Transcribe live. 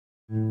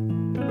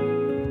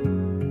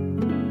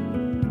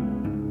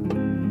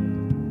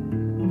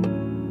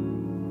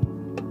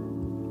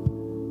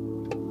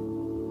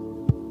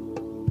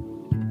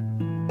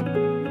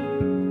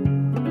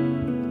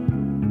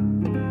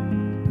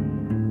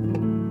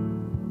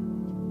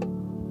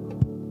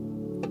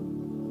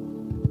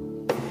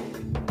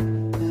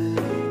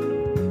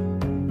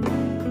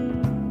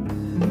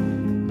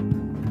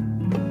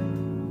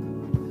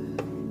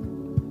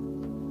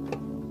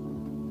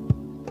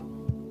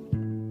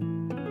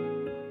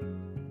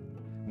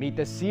Meet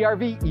the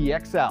CR-V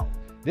EXL.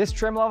 This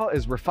trim level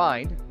is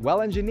refined,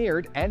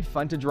 well-engineered, and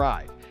fun to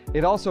drive.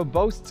 It also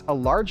boasts a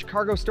large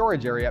cargo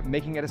storage area,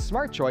 making it a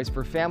smart choice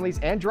for families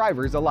and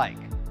drivers alike.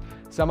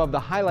 Some of the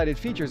highlighted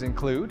features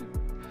include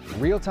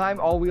real-time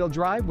all-wheel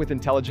drive with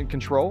intelligent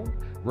control,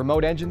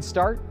 remote engine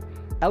start,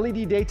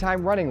 LED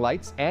daytime running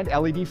lights and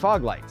LED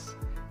fog lights,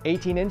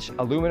 18-inch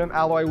aluminum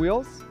alloy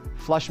wheels,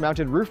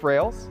 flush-mounted roof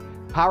rails,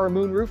 power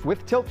moonroof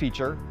with tilt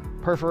feature,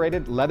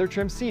 perforated leather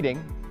trim seating,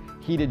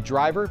 heated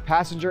driver,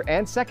 passenger,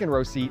 and second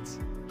row seats,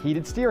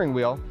 heated steering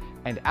wheel,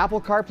 and Apple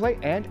CarPlay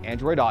and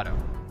Android Auto.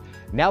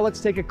 Now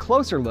let's take a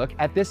closer look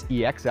at this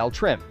EXL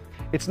trim.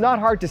 It's not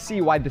hard to see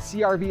why the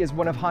CR-V is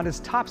one of Honda's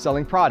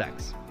top-selling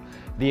products.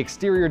 The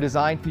exterior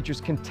design features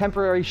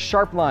contemporary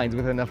sharp lines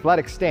with an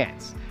athletic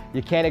stance.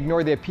 You can't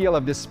ignore the appeal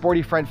of this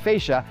sporty front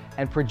fascia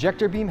and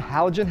projector beam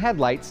halogen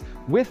headlights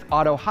with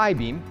auto high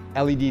beam,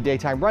 LED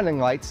daytime running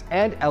lights,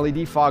 and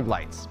LED fog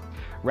lights.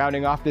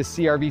 Rounding off this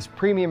CR-V's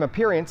premium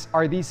appearance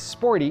are these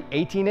sporty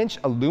 18-inch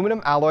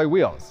aluminum alloy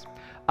wheels.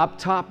 Up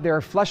top, there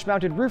are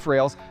flush-mounted roof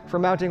rails for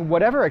mounting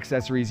whatever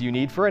accessories you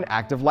need for an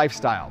active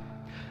lifestyle.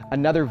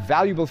 Another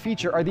valuable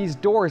feature are these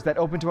doors that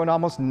open to an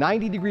almost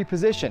 90-degree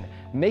position,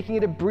 making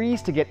it a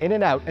breeze to get in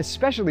and out,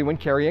 especially when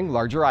carrying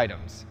larger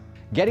items.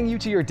 Getting you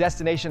to your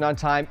destination on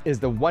time is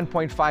the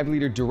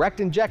 1.5-liter direct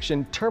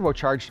injection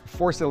turbocharged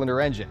 4-cylinder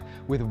engine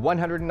with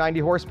 190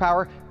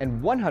 horsepower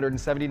and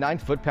 179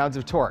 foot-pounds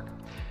of torque.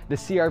 The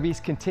CR-V's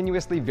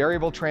continuously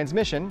variable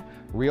transmission,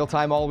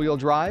 real-time all-wheel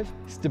drive,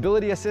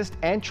 stability assist,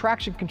 and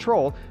traction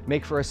control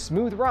make for a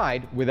smooth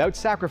ride without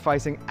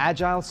sacrificing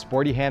agile,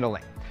 sporty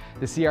handling.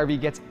 The CR-V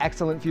gets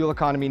excellent fuel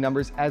economy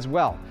numbers as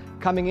well,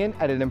 coming in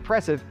at an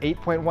impressive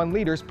 8.1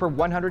 liters per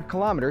 100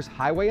 kilometers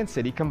highway and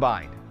city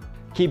combined.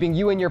 Keeping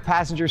you and your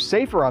passengers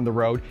safer on the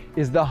road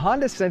is the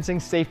Honda Sensing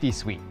Safety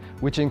Suite,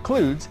 which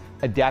includes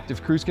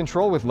adaptive cruise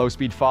control with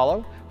low-speed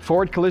follow,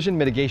 forward collision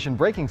mitigation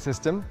braking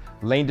system,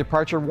 lane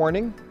departure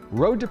warning,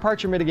 road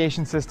departure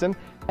mitigation system,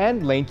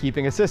 and lane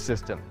keeping assist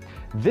system.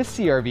 This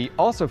CR-V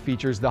also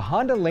features the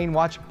Honda Lane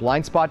Watch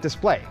blind spot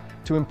display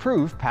to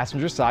improve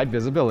passenger side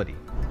visibility.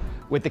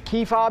 With the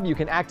key fob, you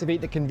can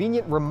activate the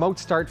convenient remote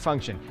start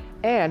function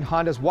and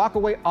Honda's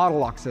walk-away auto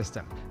lock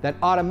system that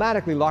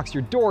automatically locks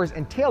your doors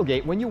and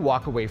tailgate when you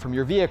walk away from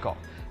your vehicle,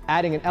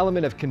 adding an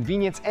element of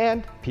convenience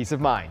and peace of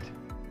mind.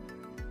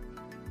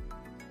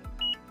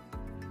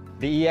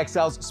 The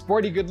EXL's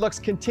sporty good looks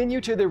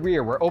continue to the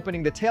rear, where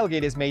opening the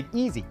tailgate is made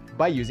easy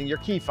by using your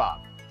key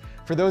fob.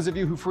 For those of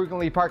you who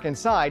frequently park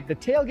inside, the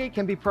tailgate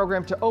can be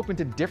programmed to open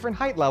to different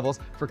height levels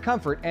for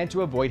comfort and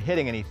to avoid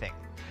hitting anything.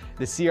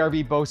 The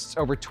CR-V boasts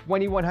over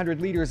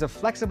 2,100 liters of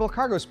flexible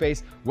cargo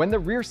space when the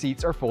rear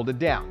seats are folded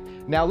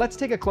down. Now let's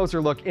take a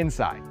closer look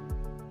inside.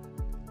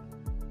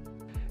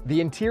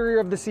 The interior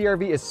of the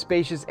CR-V is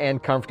spacious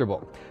and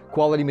comfortable.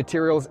 Quality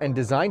materials and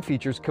design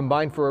features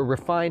combine for a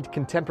refined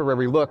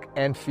contemporary look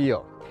and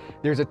feel.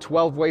 There's a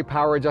 12-way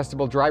power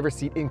adjustable driver's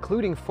seat,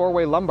 including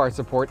 4-way lumbar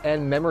support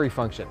and memory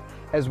function,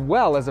 as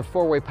well as a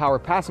 4-way power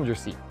passenger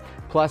seat.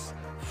 Plus,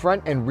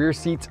 front and rear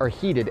seats are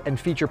heated and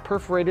feature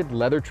perforated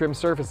leather trim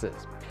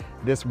surfaces.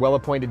 This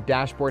well-appointed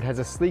dashboard has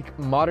a sleek,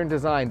 modern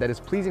design that is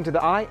pleasing to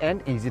the eye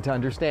and easy to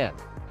understand.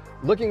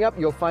 Looking up,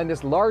 you'll find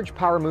this large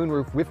power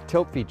moonroof with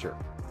tilt feature.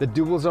 The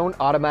dual-zone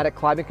automatic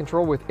climate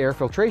control with air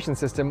filtration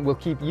system will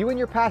keep you and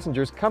your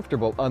passengers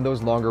comfortable on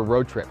those longer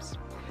road trips.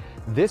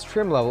 This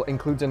trim level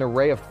includes an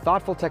array of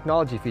thoughtful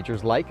technology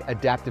features like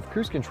adaptive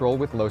cruise control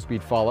with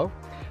low-speed follow,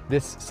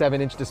 this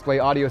 7-inch display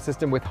audio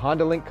system with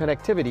Honda Link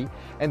connectivity,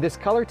 and this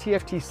color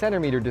TFT center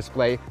meter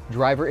display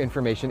driver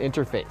information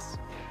interface.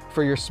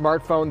 For your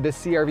smartphone,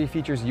 this CR-V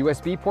features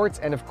USB ports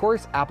and, of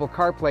course, Apple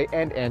CarPlay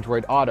and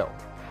Android Auto.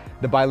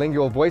 The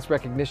bilingual voice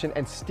recognition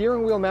and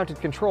steering wheel mounted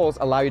controls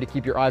allow you to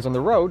keep your eyes on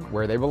the road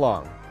where they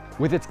belong.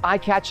 With its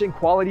eye-catching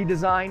quality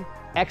design,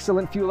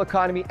 excellent fuel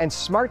economy, and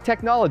smart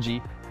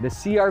technology, the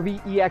CR-V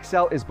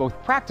EXL is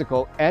both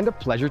practical and a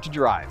pleasure to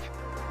drive.